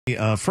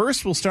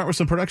First, we'll start with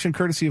some production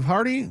courtesy of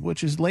Hardy,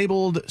 which is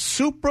labeled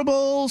Super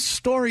Bowl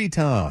Story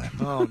Time.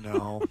 Oh,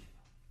 no.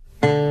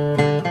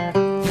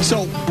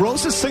 So,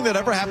 grossest thing that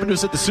ever happened to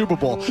us at the Super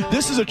Bowl.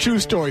 This is a true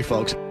story,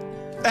 folks.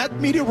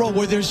 At Media Row,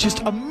 where there's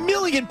just a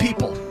million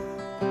people,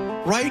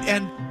 right?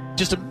 And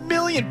just a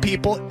million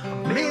people.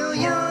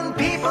 Million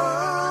people.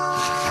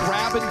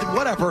 Grabbing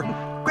whatever.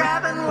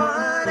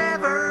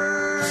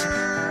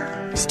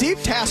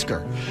 Steve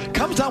Tasker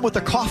comes down with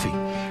the coffee,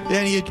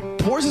 and he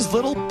pours his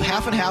little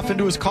half and half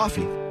into his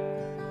coffee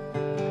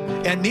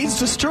and needs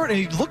to stir it, and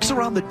he looks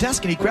around the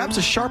desk, and he grabs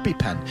a Sharpie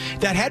pen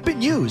that had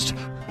been used.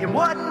 It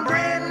wasn't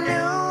brand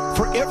new.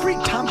 For every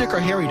Tom, Dick, or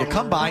Harry to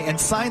come by and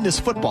sign this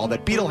football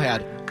that Beetle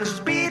had. Because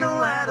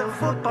Beetle had a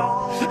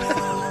football.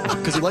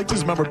 Because he liked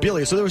his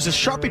memorabilia. So there was a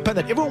Sharpie pen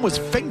that everyone was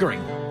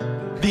fingering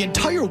the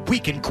entire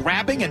week and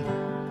grabbing,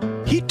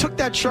 and he took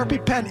that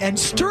Sharpie pen and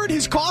stirred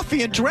his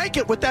coffee and drank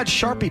it with that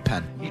Sharpie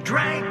pen. He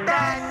drank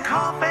that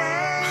coffee.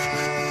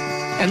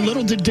 And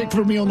little did Dick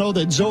Vermeil know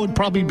that Zoe had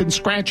probably been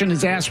scratching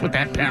his ass with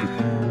that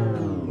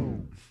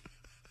pen.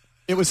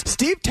 It was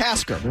Steve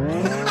Tasker.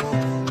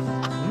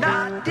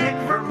 Not Dick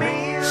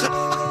Vermeil.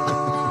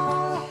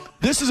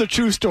 This is a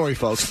true story,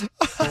 folks.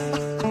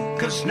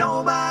 Because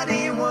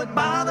nobody would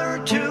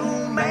bother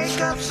to make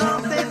up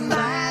something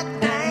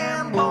that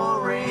damn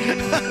boring.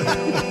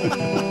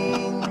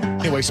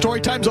 Anyway,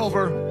 story time's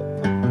over.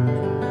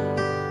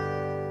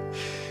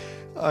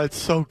 It's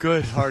so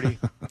good, Hardy.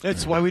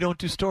 That's why we don't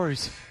do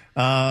stories.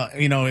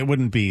 It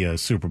wouldn't be a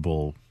Super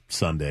Bowl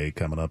Sunday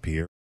coming up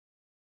here.